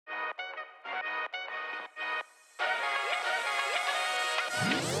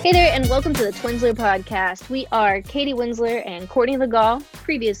Hey there, and welcome to the Twinsler podcast. We are Katie Winsler and Courtney Legall,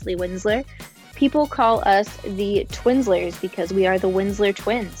 previously Winsler. People call us the Twinslers because we are the Winsler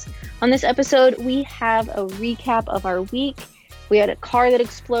twins. On this episode, we have a recap of our week. We had a car that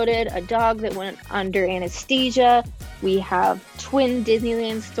exploded, a dog that went under anesthesia. We have twin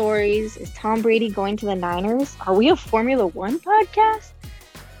Disneyland stories. Is Tom Brady going to the Niners? Are we a Formula One podcast?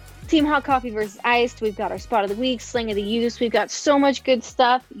 Team Hot Coffee versus Iced. We've got our spot of the week, slang of the use. We've got so much good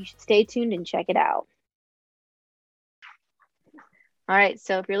stuff. You should stay tuned and check it out. All right,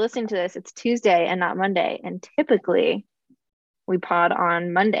 so if you're listening to this, it's Tuesday and not Monday. And typically we pod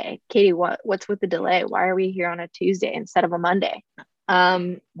on Monday. Katie, what's with the delay? Why are we here on a Tuesday instead of a Monday?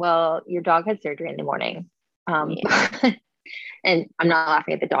 Well, your dog had surgery in the morning. Yeah. And I'm not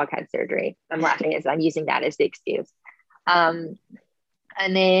laughing at the dog had surgery. I'm laughing as I'm using that as the excuse.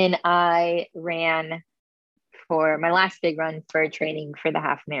 And then I ran for my last big run for training for the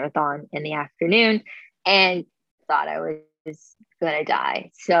half marathon in the afternoon and thought I was going to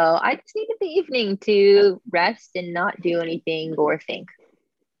die. So I just needed the evening to rest and not do anything or think.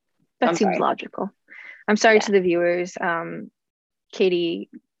 That seems logical. I'm sorry to the viewers. Katie's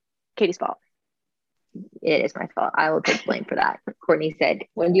fault. It is my fault. I will take blame for that. Courtney said,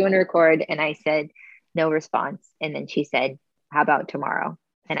 when do you want to record? And I said, no response. And then she said, how about tomorrow?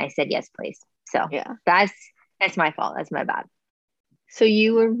 And I said, yes, please. So yeah, that's my fault. That's my bad. So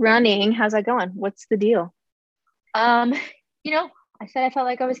you were running. How's that going? What's the deal? I said I felt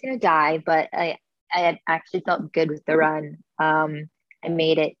like I was going to die, but I had actually felt good with the run. I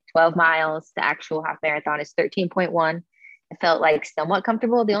made it 12 miles. The actual half marathon is 13.1. I felt like somewhat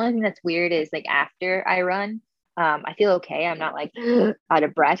comfortable. The only thing that's weird is like after I run, I feel okay. I'm not like out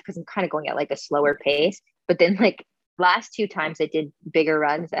of breath because I'm kind of going at like a slower pace. But then like last two times I did bigger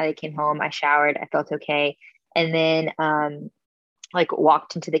runs, I came home, I showered, I felt okay. And then like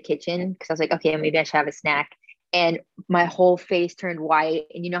walked into the kitchen because I was like, okay, maybe I should have a snack. And my whole face turned white.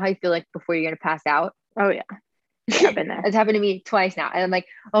 And you know how you feel like before you're going to pass out? Oh, yeah. I've been there. It's happened to me twice now. And I'm like,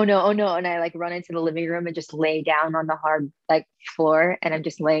 oh no. And I like run into the living room and just lay down on the hard like floor. And I'm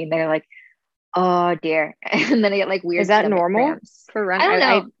just laying there like, oh dear. And then I get like weird. Is that normal cramps for running? I don't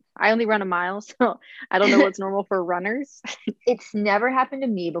know. I only run a mile, so I don't know what's normal for runners. It's never happened to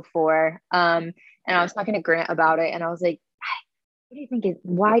me before. And I was talking to Grant about it and I was like,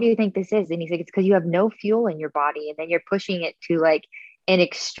 why do you think this is? And he's like, it's because you have no fuel in your body and then you're pushing it to like an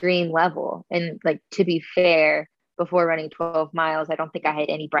extreme level. And like, to be fair, before running 12 miles, I don't think I had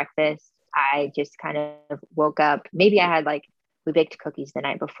any breakfast. I just kind of woke up. Maybe I had like, we baked cookies the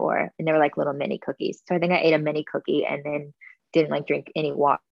night before and they were like little mini cookies. So I think I ate a mini cookie and then didn't like drink any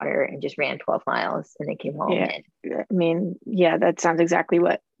water and just ran 12 miles and then came home. Yeah. That sounds exactly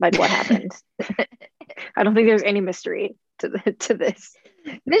what happened. I don't think there's any mystery to this.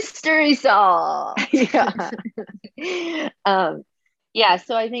 Mystery solved. Yeah.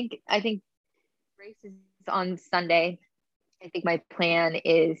 So I think race is on Sunday. I think my plan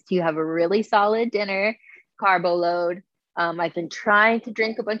is to have a really solid dinner, carbo load. I've been trying to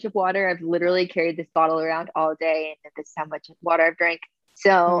drink a bunch of water. I've literally carried this bottle around all day, and this is how much water I've drank.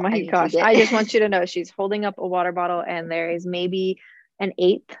 So, oh my gosh, I just want you to know she's holding up a water bottle, and there is maybe an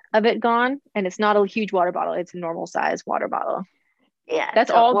eighth of it gone, and it's not a huge water bottle; it's a normal size water bottle. Yeah,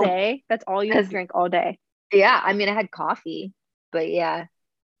 that's all day. That's all you drink all day. Yeah, I mean, I had coffee, but yeah.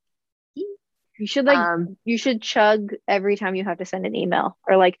 You should chug every time you have to send an email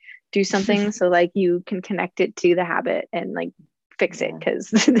or like do something so like you can connect it to the habit and like fix it because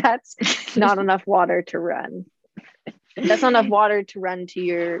that's not enough water to run. That's not enough water to run to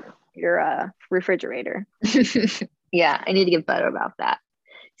your refrigerator. Yeah, I need to get better about that.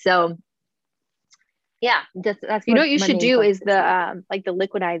 So yeah, that's what you should do is the like the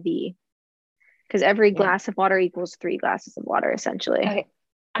liquid IV because every glass of water equals 3 glasses of water essentially. Okay.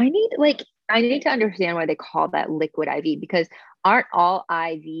 I need to understand why they call that liquid IV because aren't all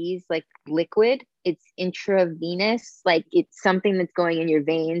IVs like liquid? It's intravenous, like it's something that's going in your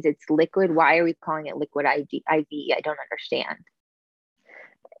veins. It's liquid. Why are we calling it liquid IV? I don't understand.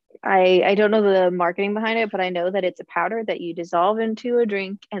 I don't know the marketing behind it, but I know that it's a powder that you dissolve into a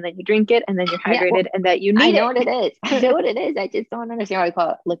drink and then you drink it and then you're hydrated and that you need it. I know what it is. I know what it is. I just don't understand why we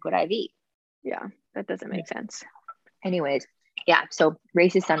call it liquid IV. Yeah, that doesn't make sense. Anyways, yeah, so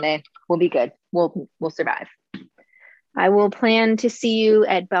race is Sunday. We'll be good. We'll survive. I will plan to see you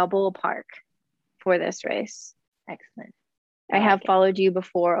at Balboa Park for this race. Excellent. I have followed you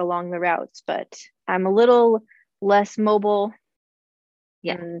before along the routes, but I'm a little less mobile.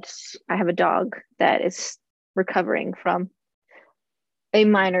 Yeah. And I have a dog that is recovering from a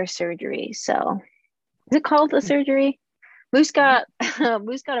minor surgery. So is it called a surgery? Moose got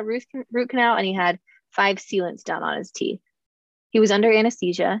Moose got a root canal, and he had 5 sealants done on his teeth. He was under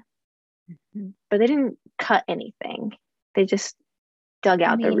anesthesia, but they didn't cut anything. They just dug I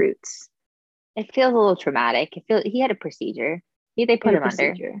out the mean, roots. it feels a little traumatic. He had a procedure. They He put had a him under.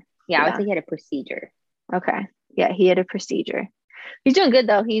 procedure. Yeah, I would Yeah. say he had a procedure. Okay. Yeah, he had a procedure. He's doing good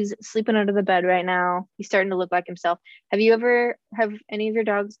though. He's sleeping under the bed right now. He's starting to look like himself. Have any of your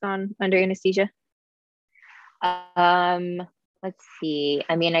dogs gone under anesthesia? Let's see.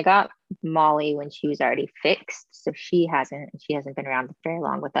 I mean, I got Molly when she was already fixed, so she hasn't been around very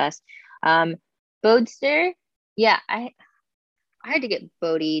long with us. Bodester, yeah, I had to get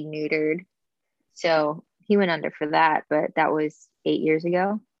Bodie neutered, so he went under for that, but that was 8 years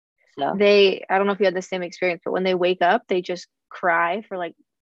ago. So I don't know if you had the same experience, but when they wake up, they just cry for like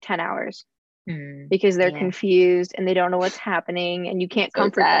 10 hours because they're yeah, confused and they don't know what's happening, and you can't so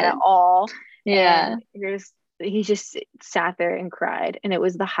comfort them sad. at all. Yeah. And he just sat there and cried, and it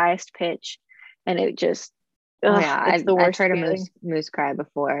was the highest pitch, and it just Oh yeah, it's the I've worst heard a feeling. moose cry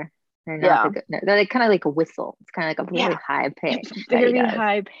before. They're not Yeah. the good. They're like, kind of like a whistle. It's kind of like a really Yeah. high It's pitch that he very does.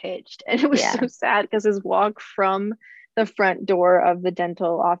 high pitched, and it was Yeah. so sad because his walk from the front door of the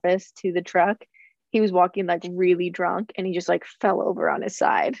dental office to the truck, he was walking like really drunk, and he just like fell over on his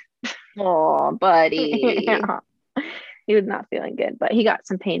side. Oh, buddy. Yeah. He was not feeling good, but he got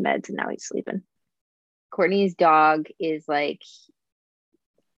some pain meds and now he's sleeping. Courtney's dog is like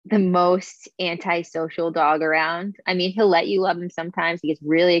the most antisocial dog around. I mean, he'll let you love him sometimes. He gets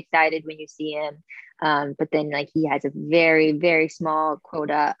really excited when you see him. But then like he has a very, very small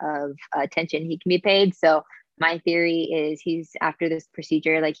quota of attention he can be paid. So my theory is he's after this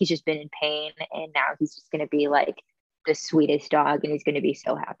procedure, like he's just been in pain and now he's just gonna be like the sweetest dog and he's gonna be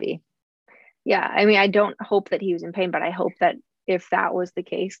so happy. Yeah, I mean, I don't hope that he was in pain, but I hope that if that was the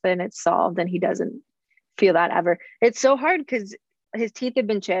case, then it's solved and he doesn't feel that ever. It's so hard because his teeth have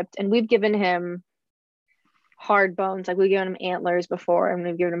been chipped, and we've given him hard bones. Like we've given him antlers before, and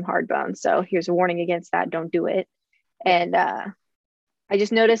we've given him hard bones. So here's a warning against that. Don't do it. And I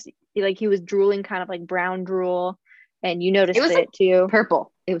just noticed like he was drooling kind of like brown drool, and you noticed It was it like too.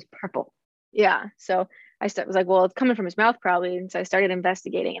 purple. It was purple. Yeah. So was like, well, it's coming from his mouth probably. And so I started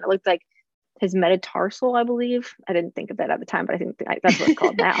investigating, and it looked like his metatarsal, I believe. I didn't think of that at the time, but I think that's what it's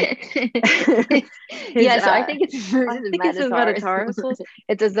called now. Yeah, so I think it's his metatarsals.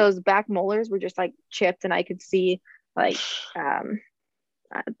 It's as those back molars were just like chipped, and I could see like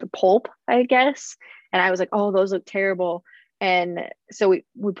the pulp, I guess. And I was like, oh, those look terrible. And so we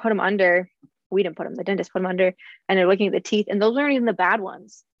put him under. We didn't put him. The dentist put him under, and they're looking at the teeth, and those aren't even the bad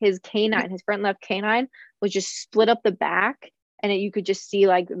ones. His front left canine was just split up the back, and you could just see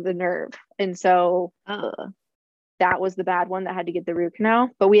like the nerve. And so that was the bad one that had to get the root canal.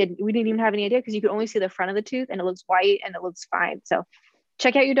 But we didn't even have any idea because you could only see the front of the tooth, and it looks white and it looks fine. So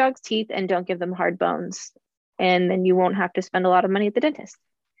check out your dog's teeth and don't give them hard bones, and then you won't have to spend a lot of money at the dentist.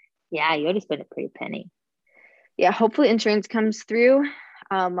 Yeah, you already spent a pretty penny. Yeah, hopefully insurance comes through.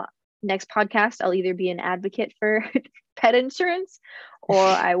 Next podcast, I'll either be an advocate for pet insurance or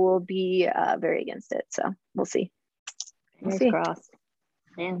I will be very against it. So we'll see. Fingers crossed.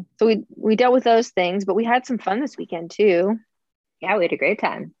 Yeah. So we dealt with those things, but we had some fun this weekend too. Yeah, we had a great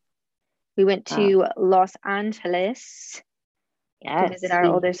time. We went to Los Angeles to visit our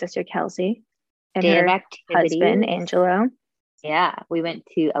older sister Kelsey and Day her of husband Angelo. Yeah, we went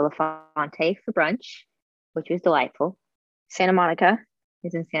to Elefante for brunch, which was delightful. Santa Monica. It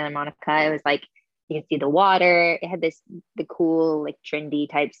was in Santa Monica. It was like you could see the water. It had the cool like trendy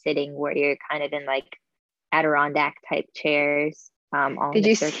type sitting where you're kind of in like Adirondack type chairs. Did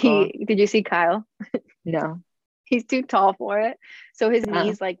you see Kyle? No. He's too tall for it. So his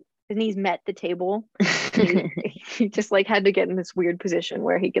knees met the table. He just like had to get in this weird position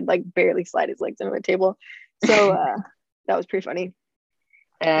where he could like barely slide his legs under the table. So that was pretty funny.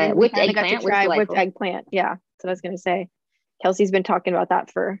 With eggplant? With eggplant. Yeah. That's what I was going to say. Kelsey's been talking about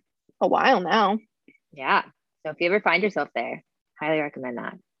that for a while now. Yeah. So if you ever find yourself there, highly recommend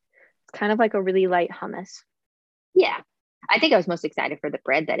that. It's kind of like a really light hummus. Yeah. I think I was most excited for the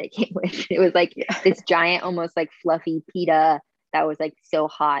bread that it came with. It was like this giant, almost like fluffy pita that was like so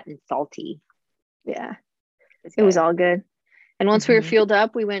hot and salty. Yeah. It was all good. And once we were fueled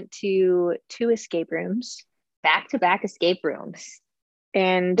up, we went to 2 escape rooms. Back-to-back escape rooms.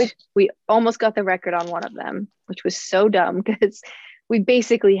 And we almost got the record on one of them, which was so dumb because we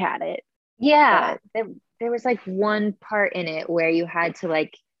basically had it. Yeah. There was like one part in it where you had to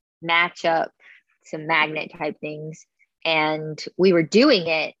like match up some magnet type things. And we were doing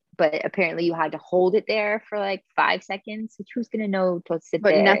it, but apparently you had to hold it there for like 5 seconds. Which who's gonna know to sit But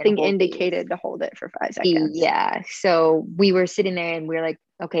there and nothing hold these? indicated to hold it for 5 seconds. Yeah. So we were sitting there and we are like,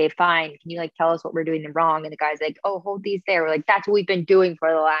 okay, fine. Can you like tell us what we're doing wrong? And the guy's like, oh, hold these there. We're like, that's what we've been doing for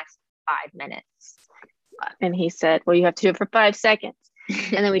the last 5 minutes. And he said, well, you have to do it for 5 seconds.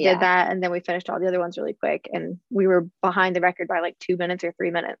 And then we Yeah. did that. And then we finished all the other ones really quick. And we were behind the record by like 2 minutes or 3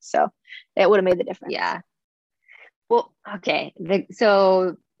 minutes. So it would have made the difference. Yeah. Well, okay.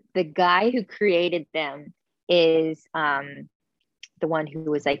 So the guy who created them is the one who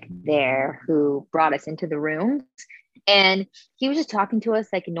was like there, who brought us into the rooms. And he was just talking to us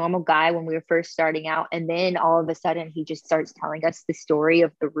like a normal guy when we were first starting out. And then all of a sudden he just starts telling us the story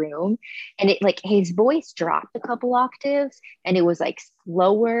of the room. And it like his voice dropped a couple octaves and it was like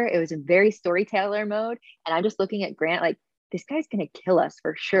slower. It was a very storyteller mode. And I'm just looking at Grant like, this guy's gonna kill us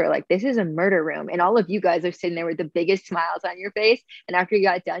for sure. Like this is a murder room. And all of you guys are sitting there with the biggest smiles on your face. And after you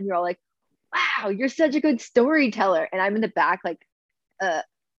got done, you're all like, wow, you're such a good storyteller. And I'm in the back like,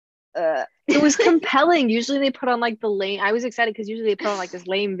 it was compelling. Usually they put on like the lame. I was excited because usually they put on like this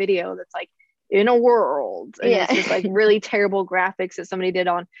lame video that's like in a world, and it's just like really terrible graphics that somebody did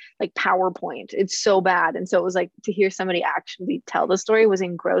on like PowerPoint. It's so bad. And so it was like to hear somebody actually tell the story was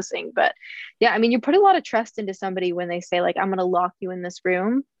engrossing. But yeah, I mean, you put a lot of trust into somebody when they say like, I'm gonna lock you in this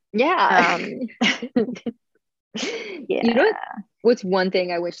room. yeah. Yeah. You know what's one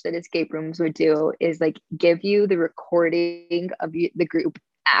thing I wish that escape rooms would do is like give you the recording of the group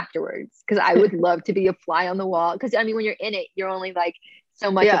afterwards, because I would love to be a fly on the wall, because I mean when you're in it you're only like so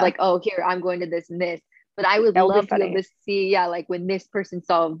much of like, oh, here I'm going to this and this, but I would love to be able to see like when this person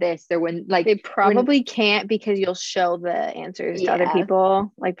solved this, or when like they probably can't, because you'll show the answers to other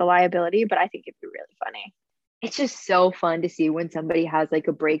people, like the liability, but I think it'd be really funny. It's just so fun to see when somebody has like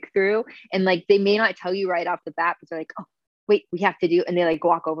a breakthrough and like they may not tell you right off the bat, but they're like, oh wait, we have to do, and they like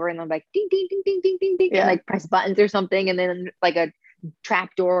walk over and they're like ding ding ding ding ding ding ding, and like press buttons or something, and then like a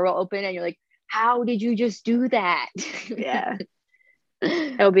trap door will open and you're like, how did you just do that? Yeah.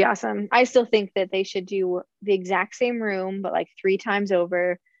 It would be awesome. I still think that they should do the exact same room, but like 3 times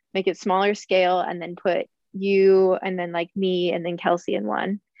over, make it smaller scale, and then put you and then like me and then Kelsey in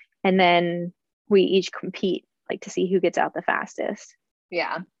one. And then we each compete like to see who gets out the fastest.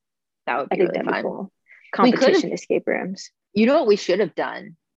 Yeah. That would be really fun. Cool. Competition escape rooms. You know what we should have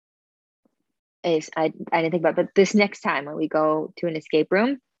done? Is I didn't think about it, but this next time when we go to an escape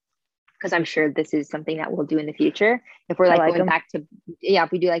room, because I'm sure this is something that we'll do in the future. If we're like going back to,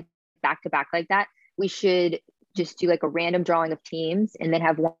 if we do like back to back like that, we should just do like a random drawing of teams and then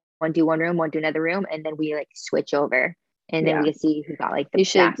have one do one room, one do another room, and then we like switch over, and then we can see who got like the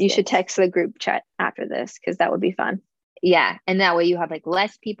fastest. You should text the group chat after this, because that would be fun. Yeah, and that way you have like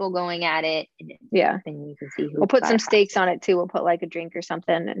less people going at it. And then you can see who. We'll put some stakes on it too. We'll put like a drink or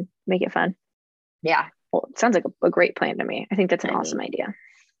something and make it fun. Yeah. Well, it sounds like a great plan to me. I think that's an awesome idea.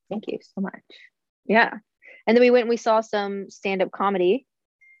 Thank you so much. Yeah. And then we went and we saw some stand-up comedy.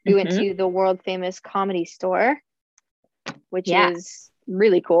 We went to the world famous Comedy Store, which is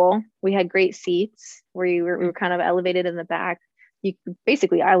really cool. We had great seats where we were kind of elevated in the back. You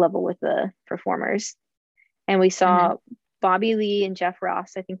basically eye level with the performers. And we saw Bobby Lee and Jeff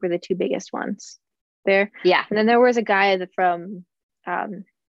Ross, I think, were the 2 biggest ones there. Yeah. And then there was a guy from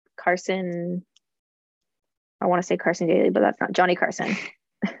Carson. I want to say Carson Daly, but that's not Johnny Carson.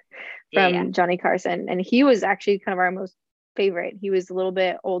 Johnny Carson. And he was actually kind of our most favorite. He was a little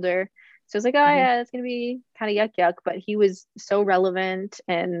bit older. So I was like, oh yeah, it's going to be kind of yuck, but he was so relevant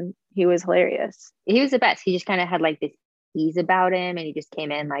and he was hilarious. He was the best. He just kind of had like this ease about him, and he just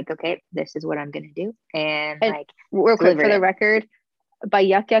came in like, okay, this is what I'm going to do. And like, real quick for the record, by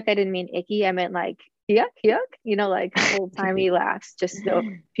yuck, I didn't mean icky. I meant like, yuck, you know, like old timey laughs, just so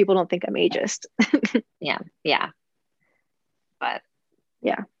people don't think I'm ageist. Yeah. But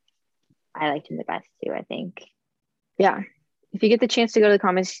yeah, I liked him the best too, I think. Yeah. If you get the chance to go to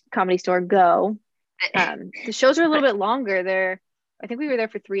the comedy store, go. The shows are a little bit longer. I think we were there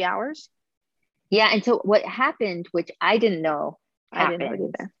for 3 hours. Yeah. And so what happened, which I didn't know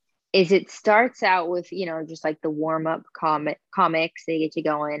happened, is it starts out with, you know, just like the warm-up comics, they get you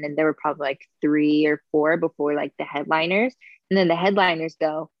going, and there were probably like 3 or 4 before like the headliners, and then the headliners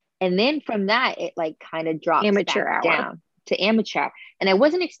go, and then from that it like kind of drops down to amateur, and I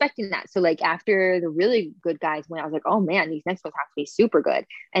wasn't expecting that. So like after the really good guys went, I was like, oh man, these next ones have to be super good,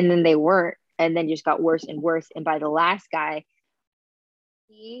 and then they weren't, and then just got worse and worse. And by the last guy,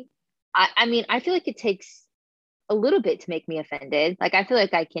 I mean, I feel like it takes a little bit to make me offended. Like, I feel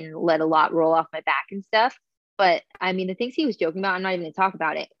like I can let a lot roll off my back and stuff. But I mean, the things he was joking about, I'm not even gonna talk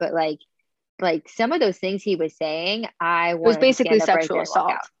about it. But like some of those things he was saying, it was basically sexual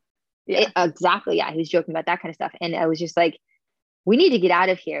assault. Yeah. Exactly. Yeah. He was joking about that kind of stuff. And I was just like, we need to get out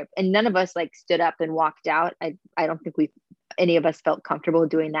of here. And none of us like stood up and walked out. I don't think any of us felt comfortable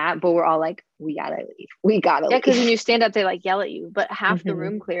doing that, but we're all like, we gotta leave. We gotta Yeah, because when leave. you stand up, they like yell at you. But half the Mhm.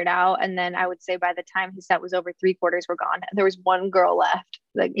 room cleared out, and then I would say by the time his set was over, three-quarters were gone. There was one girl left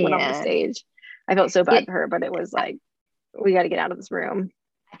that went on the Yeah. stage. I felt so bad It, for her, but it was like, we got to get out of this room.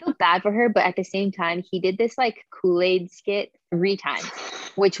 I felt bad for her, but at the same time, he did this like Kool-Aid skit 3 times,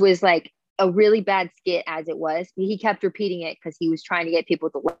 which was like a really bad skit as it was. He kept repeating it because he was trying to get people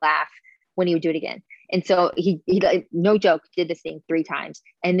to laugh when he would do it again. And so he like, no joke, did this thing 3 times.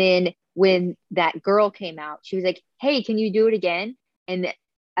 And then when that girl came out, she was like, "Hey, can you do it again?" And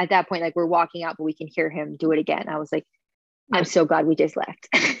at that point, like we're walking out, but we can hear him do it again. I was like, I'm so glad we just left.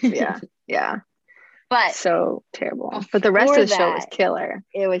 Yeah, yeah. But So terrible. But the rest of the show was killer.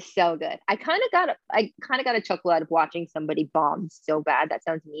 it was so good. I kind of got a chuckle out of watching somebody bomb so bad. That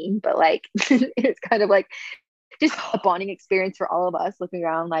sounds mean, but like it's kind of like just a bonding experience for all of us looking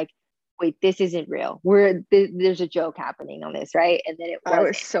around like, wait, this isn't real. There's a joke happening on this, right? And then it I was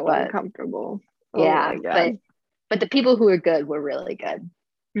wasn't. so But uncomfortable. yeah, Oh my God. but the people who were good were really good.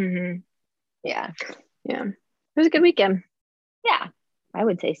 Mm-hmm. Yeah. Yeah. It was a good weekend. Yeah, I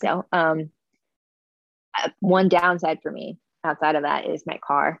would say so. One downside for me outside of that is my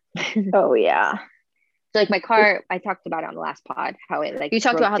car. Oh yeah. So like my car, I talked about it on the last pod, how it like You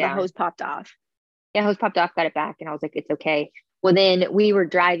talked about how down. the hose popped off. Yeah, hose popped off, got it back, and I was like, it's okay. Well, then we were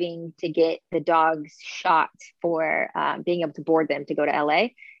driving to get the dogs shot for being able to board them to go to LA.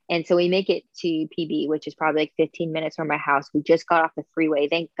 And so we make it to PB, which is probably like 15 minutes from my house. We just got off the freeway,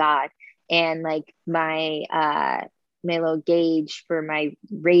 thank God. And like my little gauge for my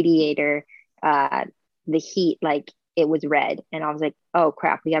radiator, the heat, like it was red. And I was like, oh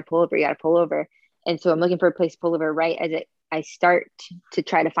crap, we gotta pull over, you gotta pull over. And so I'm looking for a place to pull over. Right as I start to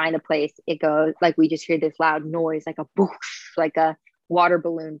try to find a place, it goes like we just hear this loud noise, like a boof, like a water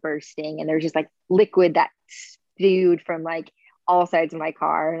balloon bursting, and there's just like liquid that spewed from like all sides of my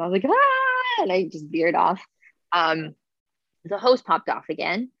car, and I was like, ah, and I just veered off. The hose popped off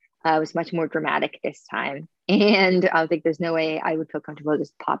again. It was much more dramatic this time, and I was like, there's no way I would feel comfortable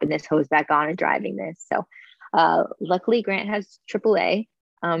just popping this hose back on and driving this. So, luckily, Grant has AAA.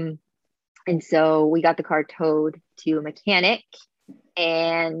 And so we got the car towed to a mechanic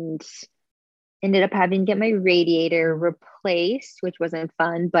and ended up having to get my radiator replaced, which wasn't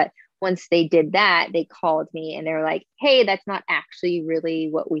fun. But once they did that, they called me and they were like, hey, that's not actually really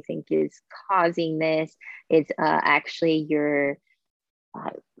what we think is causing this. It's actually your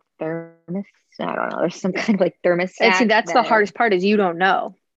thermos. I don't know. There's some kind of like thermostat. And see, that's the hardest part is you don't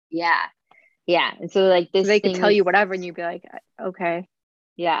know. Yeah. Yeah. And so like this, they could tell you whatever and you'd be like, okay.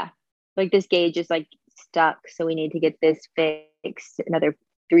 Yeah. Like this gauge is like stuck, so we need to get this fixed, another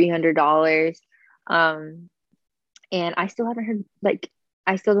 $300. And I still haven't heard, like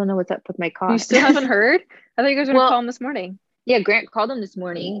I still don't know what's up with my car. You still haven't heard? I thought you guys were gonna call him this morning. Yeah, Grant called him this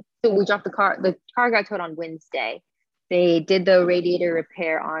morning. So we dropped the car got towed on Wednesday. They did the radiator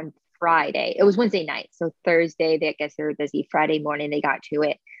repair on Friday. It was Wednesday night, so Thursday I guess they were busy. Friday morning they got to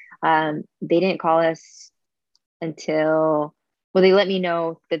it. They didn't call us until, well, they let me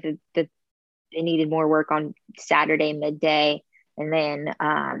know that they needed more work on Saturday midday. And then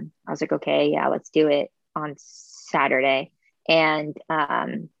I was like, okay, yeah, let's do it on Saturday. And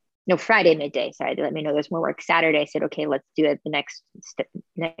no, Friday midday. Sorry, they let me know there's more work. Saturday, I said, okay, let's do it. The next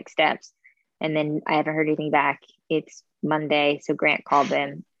steps. And then I haven't heard anything back. It's Monday, so Grant called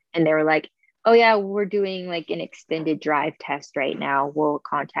them, and they were like, oh yeah, we're doing like an extended drive test right now. We'll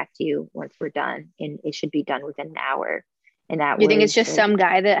contact you once we're done, and it should be done within an hour. And that you think it's just like, some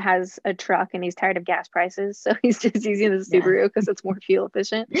guy that has a truck and he's tired of gas prices, so he's just using the Subaru because it's more fuel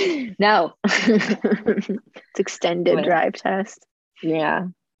efficient? No. It's extended drive test. Yeah,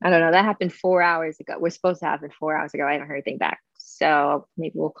 I don't know. That happened 4 hours ago. We're supposed to happen 4 hours ago. I haven't heard anything back, so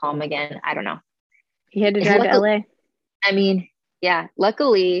maybe we'll call him again. I don't know. He had to drive to LA. I mean, yeah.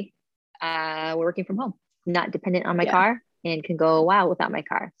 Luckily, we're working from home, not dependent on my car, and can go a while without my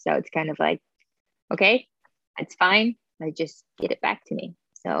car. So it's kind of like, okay, it's fine. I just get it back to me.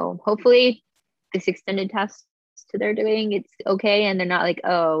 So hopefully this extended test they're doing, it's okay. And they're not like,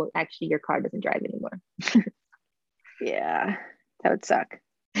 oh, actually your car doesn't drive anymore. Yeah, that would suck.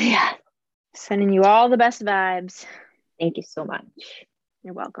 Yeah. Sending you all the best vibes. Thank you so much.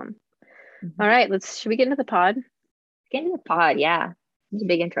 You're welcome. Mm-hmm. All right, should we get into the pod? Get into the pod, yeah. It's a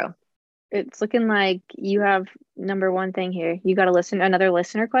big intro. It's looking like you have number one thing here. You got another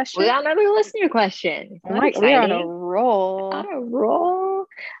listener question? We got another listener question. We are on a roll. On a roll.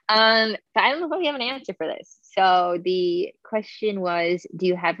 But I don't know if we have an answer for this. So the question was, do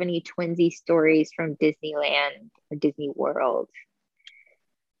you have any twinsy stories from Disneyland or Disney World?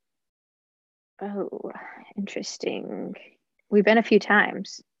 Oh, interesting. We've been a few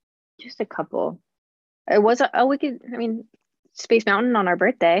times, Just a couple. it was a wicked, I mean, Space Mountain on our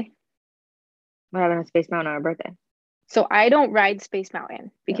birthday. What happened on Space Mountain on our birthday? So I don't ride Space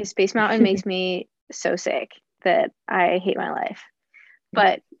Mountain because Space Mountain makes me so sick that I hate my life.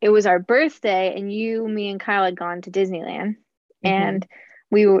 But it was our birthday, and you, me, and Kyle had gone to Disneyland, and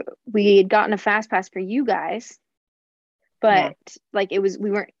we had gotten a fast pass for you guys, but like it was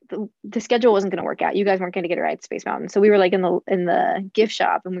we weren't the schedule wasn't going to work out. You guys weren't going to get a ride to Space Mountain, so we were like in the gift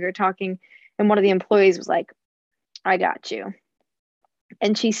shop, and we were talking, and one of the employees was like, "I got you,"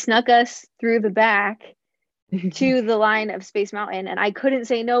 and she snuck us through the back to the line of Space Mountain, and I couldn't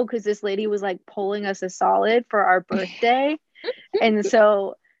say no because this lady was like pulling us a solid for our birthday. And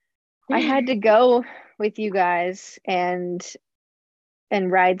so I had to go with you guys and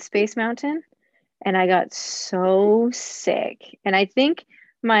ride Space Mountain, and I got so sick. And I think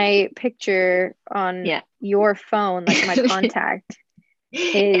my picture on your phone, like my contact,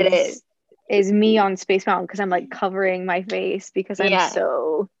 is me on Space Mountain because I'm like covering my face because I'm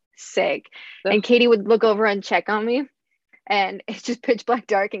so sick. And Katie would look over and check on me, and it's just pitch black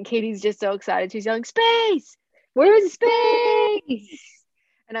dark, and Katie's just so excited. She's yelling, "Space! Where's space?"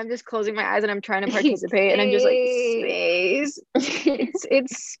 And I'm just closing my eyes and I'm trying to participate, and I'm just like, "Space."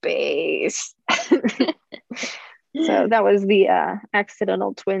 it's space. So that was the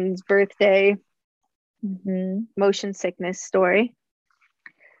accidental twins birthday motion sickness story.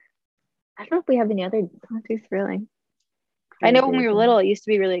 I don't know if we have any other. Not too thrilling. I know when we were little, it used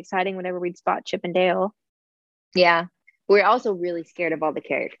to be really exciting whenever we'd spot Chip and Dale. Yeah. We're also really scared of all the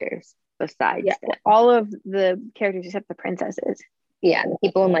characters besides all of the characters except the princesses. Yeah, the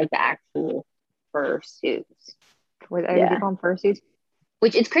people in like the actual fursuits. What do you call them, fursuits?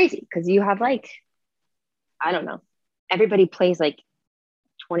 Which is crazy because you have like, I don't know, everybody plays like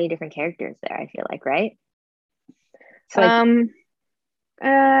 20 different characters there, I feel like, right? So like,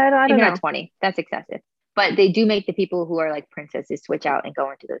 I don't know. Not 20. That's excessive. But they do make the people who are like princesses switch out and go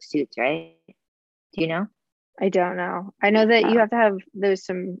into those suits, right? Do you know? I don't know. I know that you have to have, there's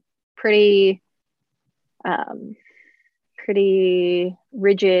some pretty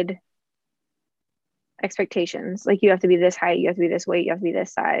rigid expectations. Like you have to be this height, you have to be this weight, you have to be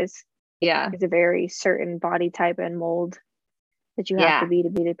this size. Yeah. It's a very certain body type and mold that you have to be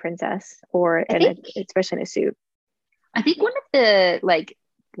the princess, or especially in a suit. I think one of the like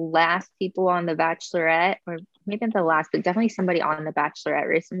last people on The Bachelorette, or maybe not the last, but definitely somebody on The Bachelorette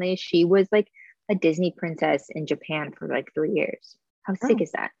recently, she was like a Disney princess in Japan for like 3 years. How sick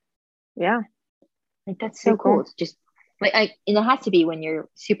is that? Yeah. Like that's so cool. It's just like and it has to be when you're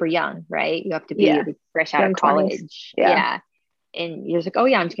super young, right? You have to be fresh out of college. Yeah. And you're just like, oh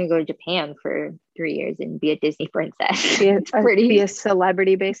yeah, I'm just gonna go to Japan for 3 years and be a Disney princess. Be a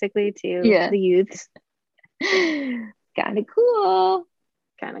celebrity basically to the youths. Kind of cool.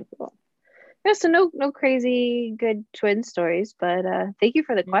 Yeah, so no crazy good twin stories, but thank you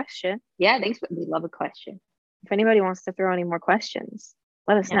for the question. Yeah, thanks. We love a question. If anybody wants to throw any more questions,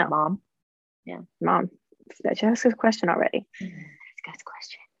 let us know. Mom. Yeah, Mom. Just ask us a question already. Ask us a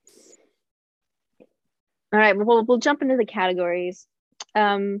question. All right, we'll jump into the categories.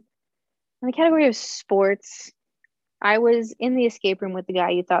 In the category of sports, I was in the escape room with the guy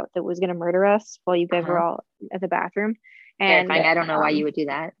you thought that was going to murder us while you guys were all at the bathroom. And I don't know why you would do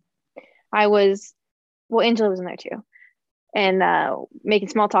that. Angela was in there too. And making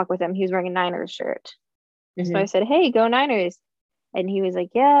small talk with him. He was wearing a Niners shirt. So I said, "Hey, go Niners." And he was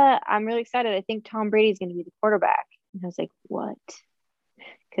like, "Yeah, I'm really excited. I think Tom Brady's going to be the quarterback." And I was like, "What?"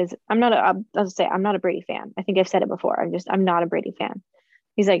 Because I'm not a Brady fan. I think I've said it before. I'm not a Brady fan.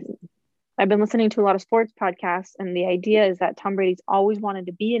 He's like, "I've been listening to a lot of sports podcasts, and the idea is that Tom Brady's always wanted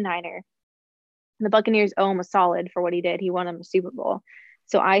to be a Niner. And the Buccaneers owe him a solid for what he did. He won him a Super Bowl.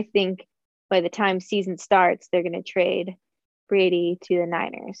 So I think by the time season starts, they're going to trade Brady to the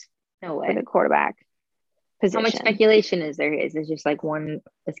Niners. No way. For the quarterback position." How much speculation is there? Is it just like one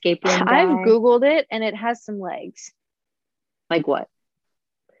escape room guy? I've Googled it, and it has some legs. Like what?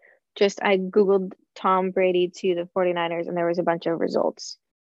 I Googled Tom Brady to the 49ers, and there was a bunch of results.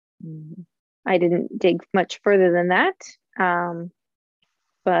 I didn't dig much further than that.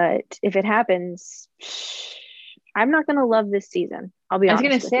 But if it happens, I'm not going to love this season. I'll be honest. I was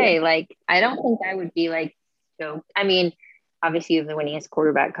going to say, like, I don't think I would be like stoked. I mean, obviously you're the winningest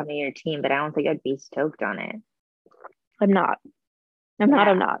quarterback coming to your team, but I don't think I'd be stoked on it. I'm not.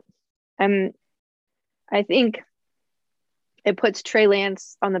 I think it puts Trey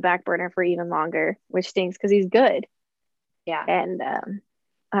Lance on the back burner for even longer, which stinks because he's good. Yeah. And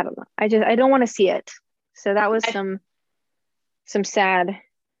I don't know. I don't want to see it. So that was I, some sad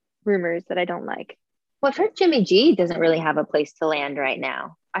rumors that I don't like. well, I've heard Jimmy G doesn't really have a place to land right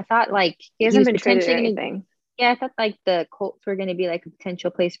now. I thought like He he hasn't was been traded or potentially going to, anything. yeah, I thought like the Colts were going to be like a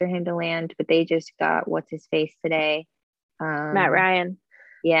potential place for him to land, but they just got what's his face today. Matt Ryan.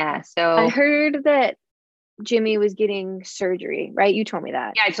 Yeah. I So heard that Jimmy was getting surgery, right? You told me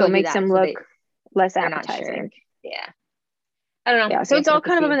that. yeah, I So it told you makes that. him So look less they're not sure. appetizing. Yeah. I don't know. Yeah. I So guess it's we'll all have to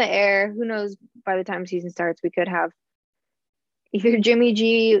kind of up see. in the air. Who knows by the time season starts, we could have either Jimmy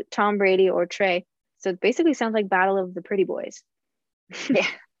G, Tom Brady, or Trey. So it basically sounds like Battle of the Pretty Boys. Yeah.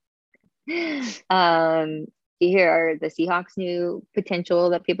 You hear the Seahawks new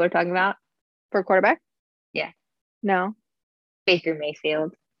potential that people are talking about? For quarterback? Yeah. No. Baker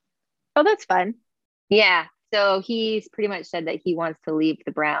Mayfield. Oh, that's fun. Yeah. So he's pretty much said that he wants to leave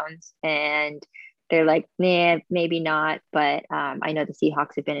the Browns, and they're like, nah, maybe not. But I know the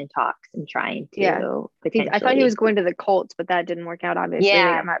Seahawks have been in talks and trying Yeah. to I thought he was potentially. going to the Colts, but that didn't work out. Obviously, they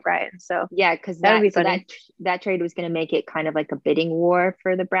Yeah. got Matt Ryan. So Yeah, because that would be so funny. that trade was going to make it kind of like a bidding war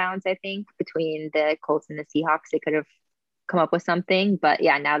for the Browns, I think, between the Colts and the Seahawks. They could have come up with something, but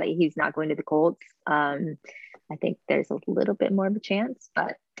yeah, now that he's not going to the Colts, I think there's a little bit more of a chance,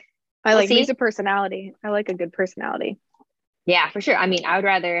 but I we'll like he's see. a personality. I like a good personality. Yeah, for sure. I mean, I would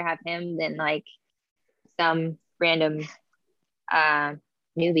rather have him than like some random uh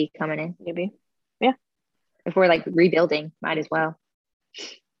newbie coming in. Maybe. Yeah. If we're like rebuilding, might as well.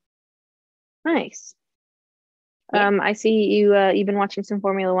 Nice. Yeah. I see you've been watching some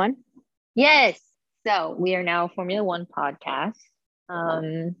Formula One. Yes. So we are now a Formula One podcast.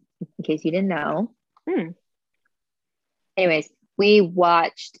 In case you didn't know. Anyways, we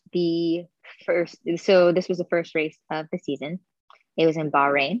watched the first. So this was the first race of the season. It was in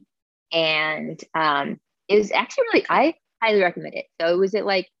Bahrain, and it was actually really. I highly recommend it. So it was at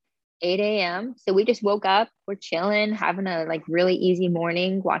like 8 a.m. So we just woke up, we're chilling, having a like really easy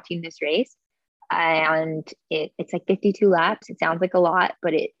morning watching this race. And it's like 52 laps. It sounds like a lot,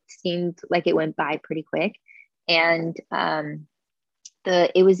 but it seemed like it went by pretty quick. And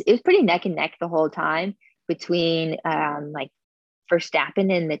it was pretty neck and neck the whole time between like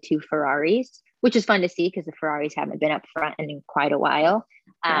Verstappen and the two Ferraris, which is fun to see because the Ferraris haven't been up front in quite a while.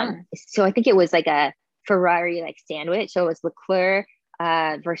 So I think it was like a Ferrari like sandwich. So it was Leclerc,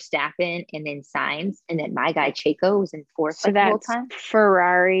 Verstappen, and then Sainz, and then my guy Checo was in fourth So like the whole that's time.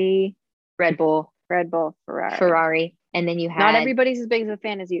 Ferrari, Red Bull, Ferrari. and then you had Not everybody's as big as a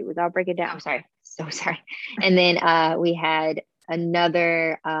fan as you. Without break it down. I'm sorry, so sorry. And then we had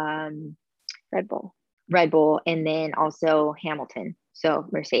another Red Bull. and then also Hamilton, so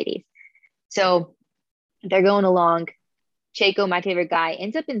Mercedes. So they're going along. Checo, my favorite guy,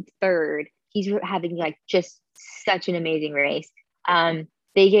 ends up in third. He's having like just such an amazing race.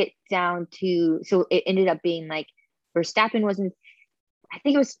 They get down to, so it ended up being like Verstappen wasn't, I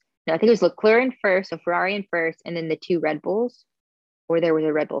think it was Leclerc in first, so Ferrari in first, and then the two Red Bulls, or there was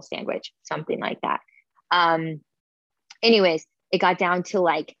a Red Bull sandwich, something like that. Anyways, it got down to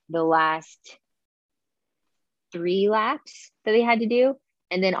like the last 3 laps that they had to do.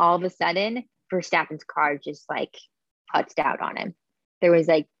 And then all of a sudden, Verstappen's car just like putzed out on him. There was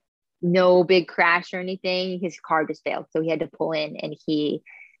like no big crash or anything. His car just failed. So he had to pull in, and he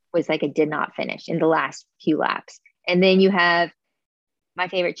was like, it did not finish in the last few laps. And then you have my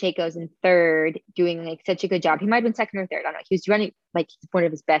favorite Checo's in third, doing like such a good job. He might have been second or third. I don't know. He was running like one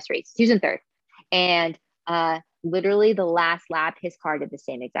of his best races. He was in third. And literally the last lap, his car did the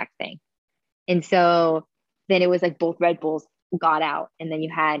same exact thing. And so then it was like both Red Bulls got out, and then you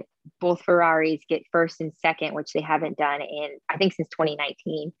had both Ferraris get first and second, which they haven't done in, I think, since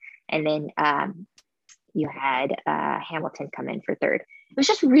 2019. And then you had Hamilton come in for third. It was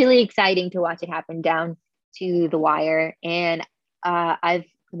just really exciting to watch it happen down to the wire. And I've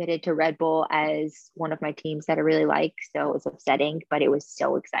committed to Red Bull as one of my teams that I really like. So it was upsetting, but it was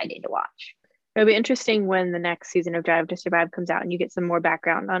so exciting to watch. It'll be interesting when the next season of Drive to Survive comes out and you get some more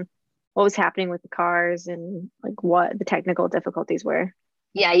background on what was happening with the cars and like what the technical difficulties were.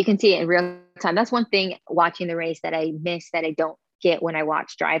 Yeah, you can see it in real time. That's one thing watching the race that I miss, that I don't get when I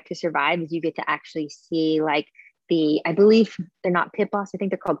watch Drive to Survive, is you get to actually see like I believe they're not pit boss, I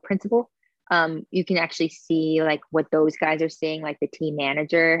think they're called principal. You can actually see like what those guys are saying, like the team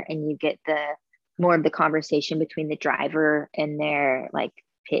manager, and you get the more of the conversation between the driver and their like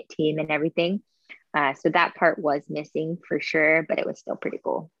pit team and everything. So that part was missing for sure, but it was still pretty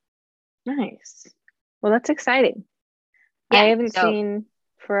cool. Nice. Well, that's exciting. Yeah, I haven't seen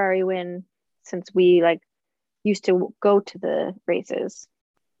Ferrari win since we like used to go to the races.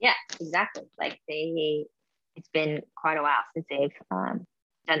 Yeah, exactly. Like it's been quite a while since they've done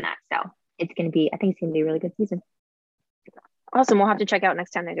that. So I think it's gonna be a really good season. Awesome. We'll have to check out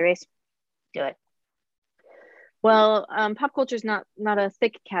next time there's a race. Do it. Well, pop culture is not a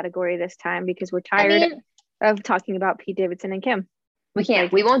thick category this time because we're tired of talking about Pete Davidson and Kim. We can't.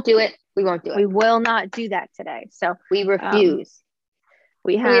 Like, we won't do it. We won't do it. We will not do that today. So we refuse.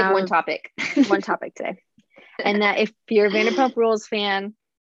 We have one topic. One topic today. And that if you're a Vanderpump Rules fan,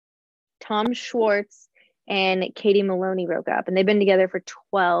 Tom Schwartz and Katie Maloney broke up, and they've been together for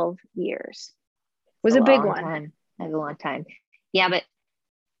 12 years. It was a big one. That's a long time. Yeah, but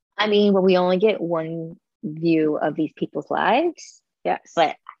I mean, when we only get one view of these people's lives. Yes.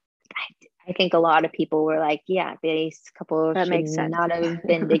 But I think a lot of people were like, yeah, these couple that should makes sense. not have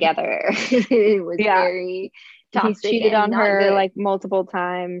been together. It was very toxic. He cheated on her like multiple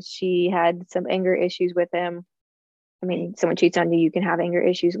times. She had some anger issues with him. I mean, someone cheats on you, you can have anger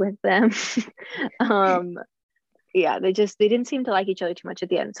issues with them. Yeah, they didn't seem to like each other too much at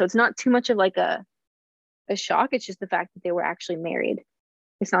the end. So it's not too much of like a shock. It's just the fact that they were actually married.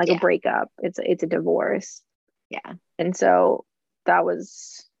 It's not like a breakup. It's a divorce. Yeah. And so that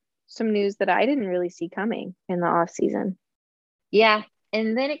was some news that I didn't really see coming in the off season. Yeah.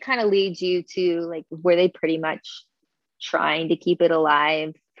 And then it kind of leads you to like, were they pretty much trying to keep it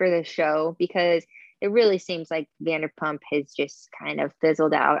alive for the show? Because it really seems like Vanderpump has just kind of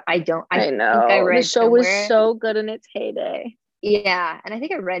fizzled out. I know. Think I read the show was so good in its heyday. Yeah. And I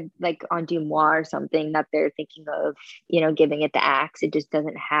think I read like on Dumois or something that they're thinking of, giving it the axe. It just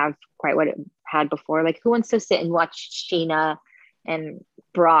doesn't have quite what it had before. Like, who wants to sit and watch Sheena and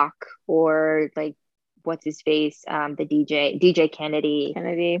Brock, or like, what's his face? The DJ Kennedy.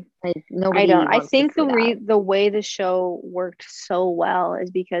 Like, nobody. I don't. I think the way the show worked so well is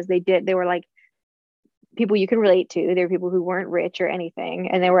because they were like people you can relate to. They were people who weren't rich or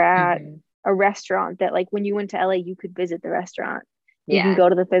anything, and they were at a restaurant that, like, when you went to LA, you could visit the restaurant. You can go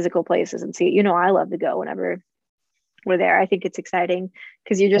to the physical places and see it. I love to go whenever we're there. I think it's exciting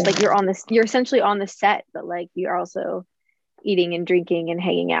because you're just like you're essentially on the set, but like you're also eating and drinking and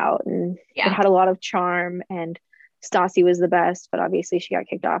hanging out, and it had a lot of charm. And Stassi was the best, but obviously she got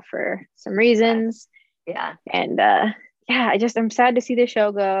kicked off for some reasons. And I'm sad to see the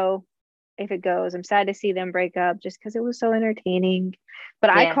show go. If it goes, I'm sad to see them break up just because it was so entertaining.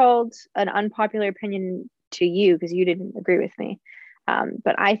 But I called an unpopular opinion to you because you didn't agree with me.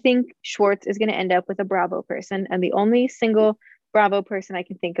 But I think Schwartz is going to end up with a Bravo person, and the only single Bravo person I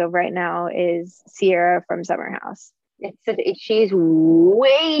can think of right now is Sierra from Summer House. She's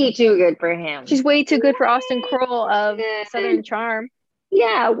way too good for him. She's way too good for Austin Kroll of Southern Charm.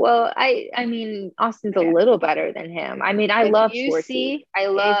 Yeah, well, I mean, Austin's a little better than him. I mean, I love Schwartzy.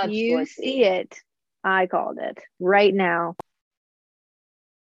 If you see it, I called it right now.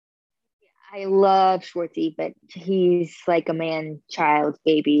 I love Schwartzy, but he's like a man-child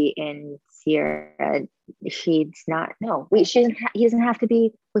baby, and Sierra, she's not. No, he doesn't have to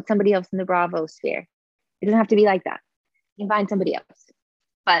be with somebody else in the Bravo sphere. It doesn't have to be like that. You can find somebody else.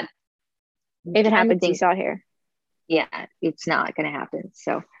 But if it happens, you saw here. Yeah, it's not going to happen.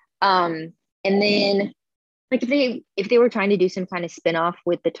 So, and then like if they were trying to do some kind of spinoff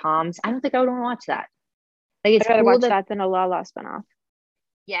with the Toms, I don't think I would want to watch that. Like, it's I'd rather watch that than a Lala spinoff.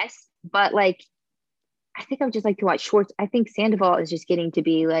 Yes, but like, I think I would just like to watch Schwartz. I think Sandoval is just getting to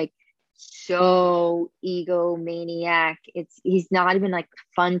be like so egomaniac. He's not even like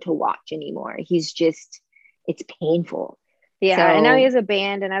fun to watch anymore. He's just, it's painful. Yeah, and now he has a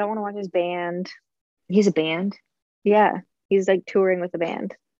band, and I don't want to watch his band. He has a band? Yeah, he's like touring with a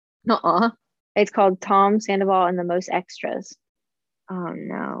band. It's called Tom Sandoval and the Most Extras. Oh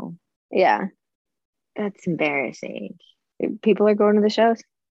no. Yeah, that's embarrassing. People are going to the shows.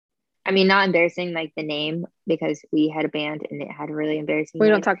 I mean, not embarrassing like the name, because we had a band and it had a really embarrassing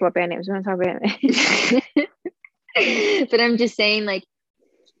name. Don't talk about band names. We don't talk about band names. But I'm just saying, like,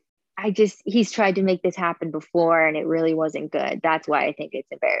 he's tried to make this happen before and it really wasn't good. That's why I think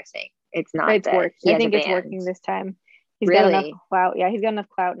it's embarrassing. It's not. It's working. I think it's working this time. He's got enough clout. Yeah, he's got enough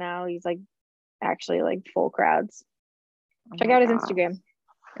clout now. He's like actually like full crowds. Check out his Instagram.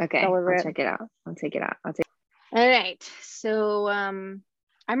 Okay, I'll check it out. All right. So I'm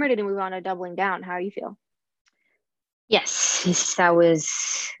ready to move on to Doubling Down. How do you feel? Yes, that was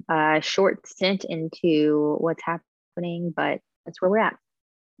a short stint into what's happening, but that's where we're at.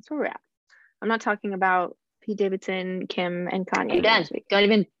 I'm not talking about Pete Davidson, Kim, and Kanye. You're done. Don't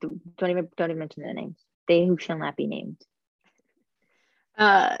even mention their names. They who shall not be named.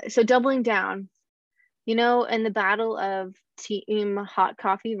 So Doubling Down, in the battle of Team Hot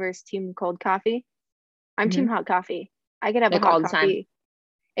Coffee versus Team Cold Coffee, I'm team hot coffee. I could have a Like hot all the time. coffee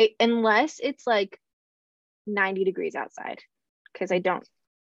unless it's like 90 degrees outside, because I don't.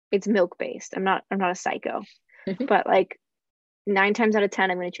 It's milk based. I'm not a psycho, but like 9 times out of 10,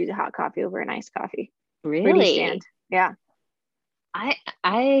 I'm going to choose a hot coffee over an iced coffee. Where do you stand? Really? Yeah.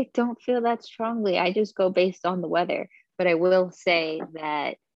 I don't feel that strongly. I just go based on the weather. But I will say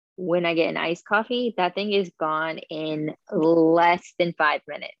that when I get an iced coffee, that thing is gone in less than 5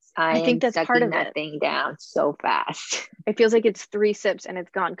 minutes. I I think am that's part sucking of that it. thing down so fast. It feels like it's 3 sips and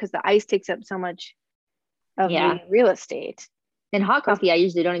it's gone because the ice takes up so much of Yeah. the real estate. And hot But coffee, I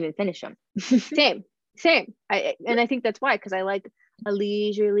usually don't even finish them. same. I think that's why, because I like a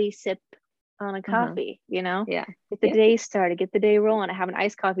leisurely sip on a Uh-huh. coffee, Yeah. get the Yep. day started, get the day rolling. I have an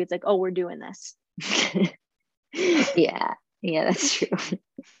iced coffee. It's like, oh, we're doing this. Yeah. Yeah, that's true.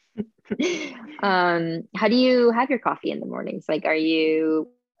 How do you have your coffee in the mornings? Like, how are you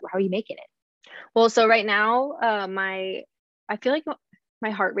making it? Well, so right now, I feel like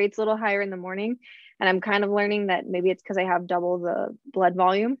my heart rate's a little higher in the morning, and I'm kind of learning that maybe it's because I have double the blood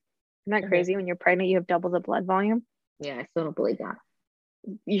volume. Isn't that Mhm. crazy? When you're pregnant, you have double the blood volume. Yeah, I still don't believe that.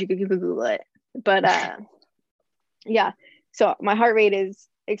 You could Google it. But yeah. So my heart rate is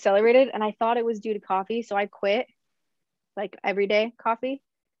accelerated, and I thought it was due to coffee. So I quit like everyday coffee,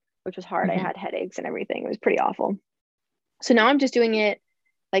 which was hard. I Mhm. had headaches and everything. It was pretty awful. So now I'm just doing it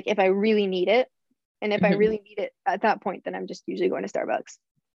like if I really need it. And if I Mhm. really need it at that point, then I'm just usually going to Starbucks.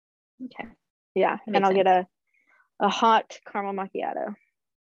 Okay, Yeah. that And makes I'll get sense. a hot caramel macchiato.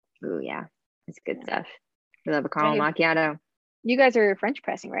 Oh yeah, it's good Yeah. stuff. We love a Are caramel you, macchiato. you guys are French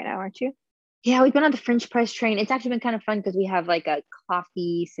pressing right now, aren't you? Yeah, we've been on the French press train. It's actually been kind of fun because we have like a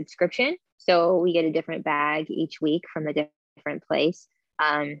coffee subscription. So we get a different bag each week from a different place.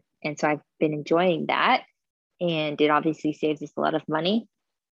 And so I've been enjoying that. And it obviously saves us a lot of money.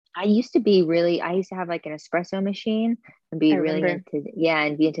 I used to have like an espresso machine and I be really remember. into, yeah,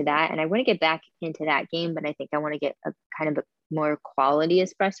 and be into that. And I want to get back into that game, but I think I want to get a kind of a more quality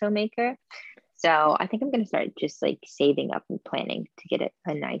espresso maker. So I think I'm going to start just like saving up and planning to get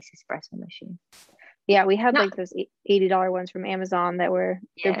a nice espresso machine. Yeah, we had No, like those $80 ones from Amazon they're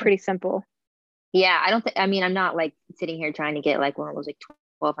yeah. pretty simple. Yeah. I don't think, I mean, I'm not like sitting here trying to get like one of those like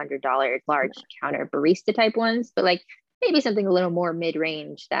 $1,200 large counter barista type ones, but like maybe something a little more mid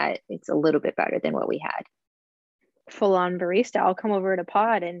range that it's a little bit better than what we had. Full on barista. I'll come over to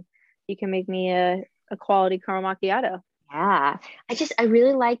Pod and you can make me a quality caramel macchiato. Yeah. I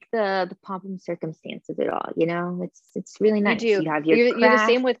really like the pomp and circumstance of it all, you know? It's really You nice. do. You have your You're the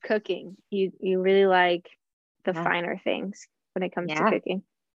same craft. with cooking. You really like the Yeah. finer things when it comes to Yeah, cooking.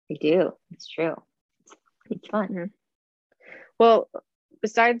 I do. It's true. It's fun. Mhm. Well,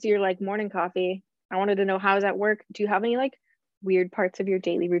 besides your like morning coffee, I wanted to know, how does that work? Do you have any like weird parts of your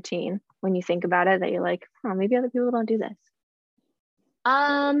daily routine when you think about it that you're like, oh, maybe other people don't do this?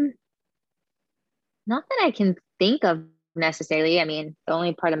 Um, Not that I can think of necessarily. I mean, the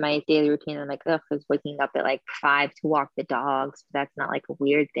only part of my daily routine I'm like, ugh, is waking up at like 5 to walk the dogs. That's not like a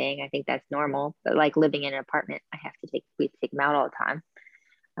weird thing. I think that's normal. But like living in an apartment, we have to take them out all the time.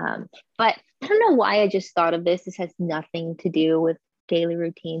 But I don't know why I just thought of this. This has nothing to do with daily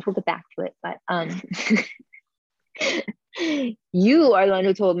routines. We'll get back to it. But you are the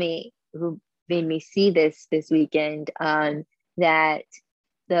one who made me see this weekend. That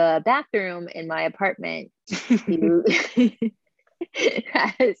the bathroom in my apartment you,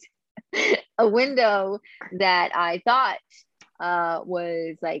 has a window that I thought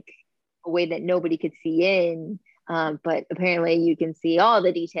was like a way that nobody could see in. But apparently you can see all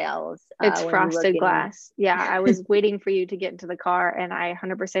the details It's when you look frosted in. glass. Yeah, I was waiting for you to get into the car and I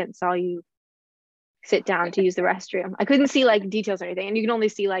 100% saw you sit down to use the restroom. I couldn't see like details or anything. And you can only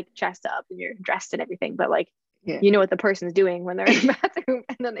see like chest up and you're dressed and everything, but like Yeah. you know what the person's doing when they're in the bathroom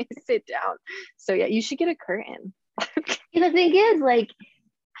and then they sit down. So yeah, you should get a curtain. And the thing is, like,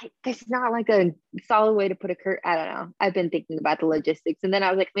 there's not like a solid way to put a curtain. I don't know. I've been thinking about the logistics, and then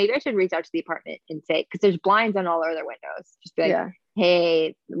I was like, maybe I should reach out to the apartment and say, because there's blinds on all our other windows. Just be like, Yeah.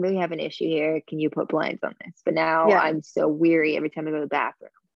 hey, we have an issue here. Can you put blinds on this? But now Yeah. I'm so weary every time I go to the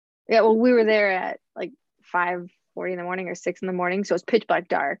bathroom. Yeah. Well, we were there at like 5:40 in the morning or 6 in the morning. So it was pitch black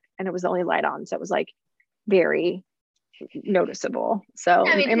dark and it was the only light on. So it was like very noticeable. So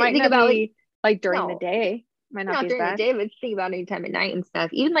I mean, it might think not about be like during the no, day. Might not not be as during the bad. day, but think about any time at night and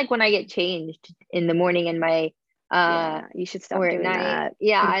stuff. Even like when I get changed in the morning in my Yeah. You should stop or at doing night, that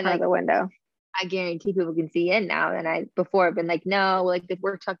yeah, in front of the window. I guarantee people can see in now. And I before I've been like, no, like if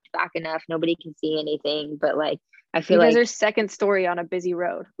we're tucked back enough, nobody can see anything. But like I feel You guys like are second story on a busy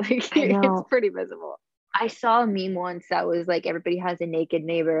road. Like I it's know pretty visible. I saw a meme once that was like everybody has a naked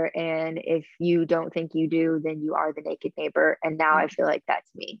neighbor, and if you don't think you do, then you are the naked neighbor. And now I feel like that's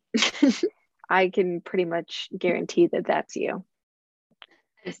me. I can pretty much guarantee that that's you.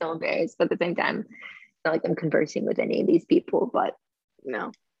 I'm so embarrassed, but at the same time, it's not like I'm conversing with any of these people. But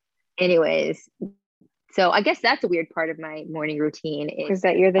No. anyways, so I guess that's a weird part of my morning routine Is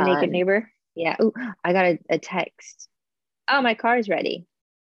that you're the naked neighbor? Yeah. Oh, I got a text. Oh, my car is ready.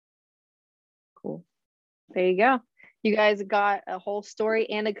 Cool. There you go. You guys got a whole story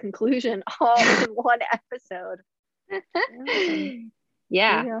and a conclusion all in one episode.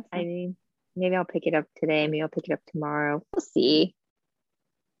 Yeah. Awesome. I mean, maybe I'll pick it up today. Maybe I'll pick it up tomorrow. We'll see.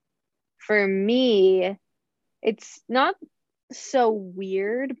 For me, it's not so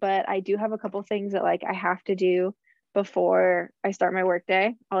weird, but I do have a couple things that like I have to do before I start my work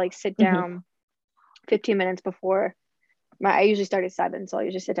day. I'll like sit down 15 minutes before I usually start at 7, so I'll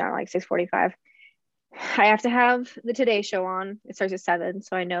usually sit down at like 6:45. I have to have the Today Show on. It starts at 7,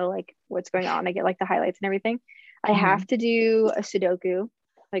 so I know like what's going on. I get like the highlights and everything. I have to do a Sudoku,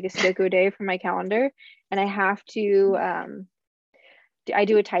 like a Sudoku day for my calendar, and I have to I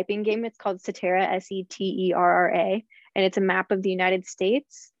do a typing game. It's called Seterra, Seterra, and it's a map of the United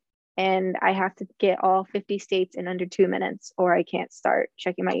States. And I have to get all 50 states in under 2 minutes, or I can't start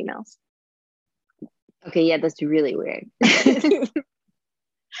checking my emails. Okay, yeah, that's really weird. But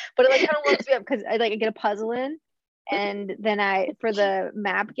it like kind of warms me up because I get a puzzle in, and then for the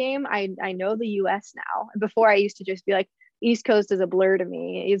map game, I know the US now. Before I used to just be like, East Coast is a blur to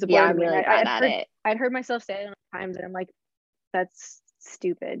me. It's a blur to me. Really bad at it. I'd heard myself say it times, and I'm like, that's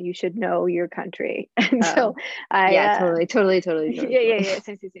stupid. You should know your country. And so totally. Yeah.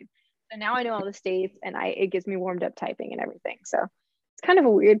 Same. So now I know all the states, and it gets me warmed up typing and everything. So it's kind of a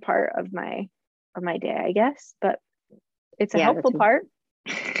weird part of my day, I guess, but it's a helpful part.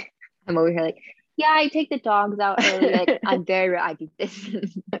 I'm over here like, yeah, I take the dogs out early. Like, I do this.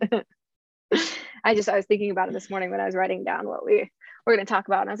 I was thinking about it this morning when I was writing down what we're going to talk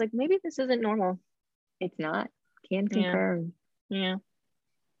about, and I was like, maybe this isn't normal. It's not. Can confirm. Yeah.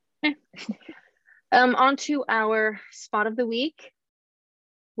 On to our spot of the week.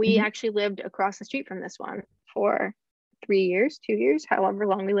 We actually lived across the street from this one for 2 years, however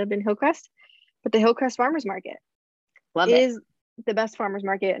long we lived in Hillcrest. But the Hillcrest Farmers Market is the best farmers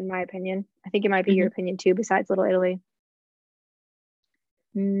market, in my opinion. I think it might be your opinion too, besides Little Italy.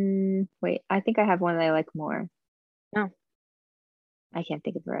 Wait, I think I have one that I like more. No. I can't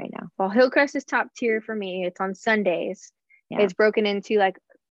think of it right now. Well, Hillcrest is top tier for me. It's on Sundays. Yeah. It's broken into like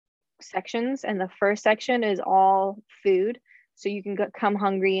sections, and the first section is all food. So you can come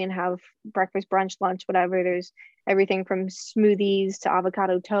hungry and have breakfast, brunch, lunch, whatever. There's everything from smoothies to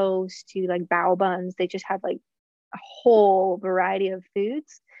avocado toast to like bao buns. They just have like a whole variety of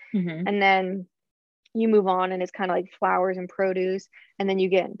foods. And then you move on, and it's kind of like flowers and produce. And then you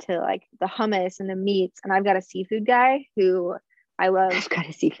get into like the hummus and the meats. And I've got a seafood guy who I love. I've got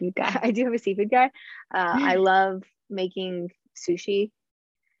a seafood guy. I do have a seafood guy. I love making sushi.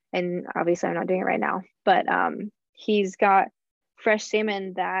 And obviously I'm not doing it right now, but he's got fresh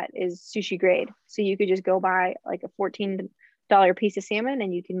salmon that is sushi grade. So you could just go buy like a $14 piece of salmon,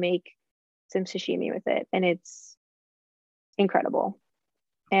 and you can make some sashimi with it. And it's incredible.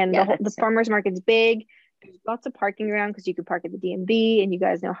 And the farmer's market's big. There's lots of parking around because you could park at the DMV, and you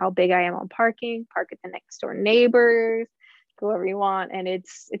guys know how big I am on parking. Park at the next door neighbors, go wherever you want. And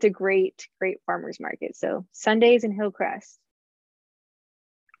it's a great farmer's market. So Sundays in Hillcrest.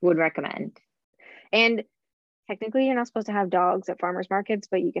 Would recommend. And technically you're not supposed to have dogs at farmers markets,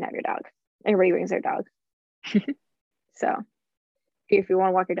 but you can have your dog. Everybody brings their dog. So if you want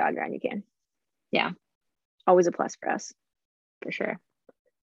to walk your dog around, you can. Yeah. Always a plus for us. For sure.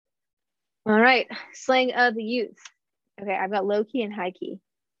 All right. Slang of the youth. Okay, I've got low key and high key.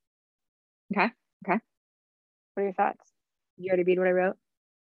 Okay. What are your thoughts? You already read what I wrote?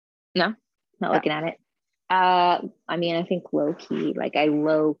 No, not looking at it. I mean, I think low key, like I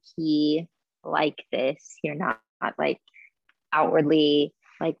low key like this. You're not like outwardly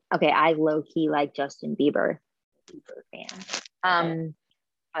like, okay, I low key like Justin Bieber fan.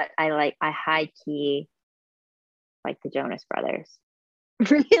 But I high key like the Jonas Brothers.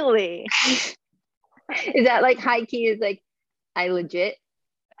 Really? Is that like high key is like I legit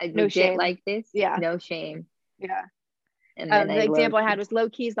shame. like this? Yeah. No shame. Yeah. And then the example I had was low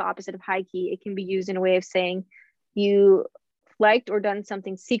key is the opposite of high key. It can be used in a way of saying you liked or done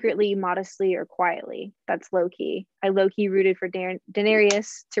something secretly, modestly, or quietly. That's low key. I low key rooted for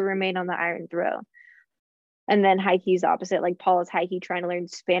Daenerys to remain on the Iron Throne. And then high key is the opposite. Like Paul is high key trying to learn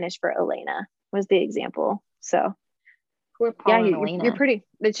Spanish for Elena was the example. So poor Paul and Elena. You're pretty.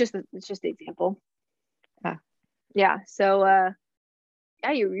 It's just the example. Yeah. So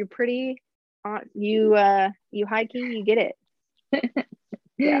yeah, you're pretty you high key, you get it.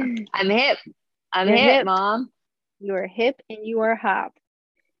 Yeah. I'm hip. You're hip. Mom. You are hip and you are hop.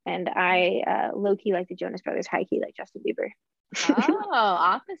 And I low key like the Jonas Brothers, high key like Justin Bieber. Oh,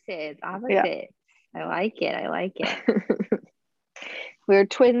 opposites. Yeah. I like it. We're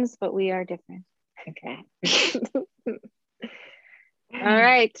twins, but we are different. Okay. All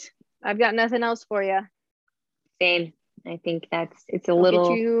right. I've got nothing else for you. Same. I think it's a I'll little.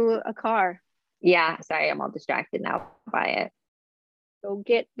 get you a car. Yeah. Sorry, I'm all distracted now by it. Go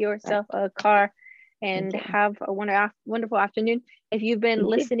get yourself a car and have a wonderful afternoon. If you've been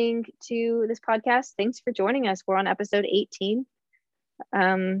listening to this podcast, thanks for joining us. We're on episode 18.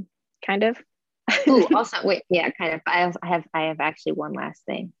 Kind of. Ooh, also, wait, yeah, kind of. I have actually one last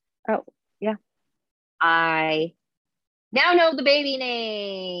thing. Oh, yeah. I now know the baby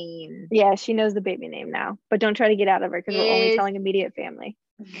name. Yeah, she knows the baby name now, but don't try to get out of her because we're only telling immediate family.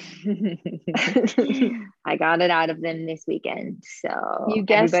 I got it out of them this weekend. So you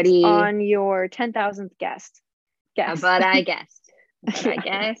guessed on your 10,000th guest. But I guessed.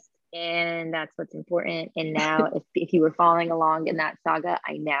 And that's what's important. And now if you were following along in that saga,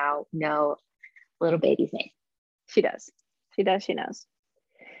 I now know little baby's name. She does. She knows.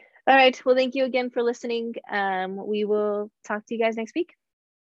 All right. Well, thank you again for listening. We will talk to you guys next week.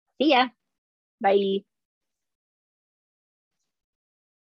 See ya. Bye.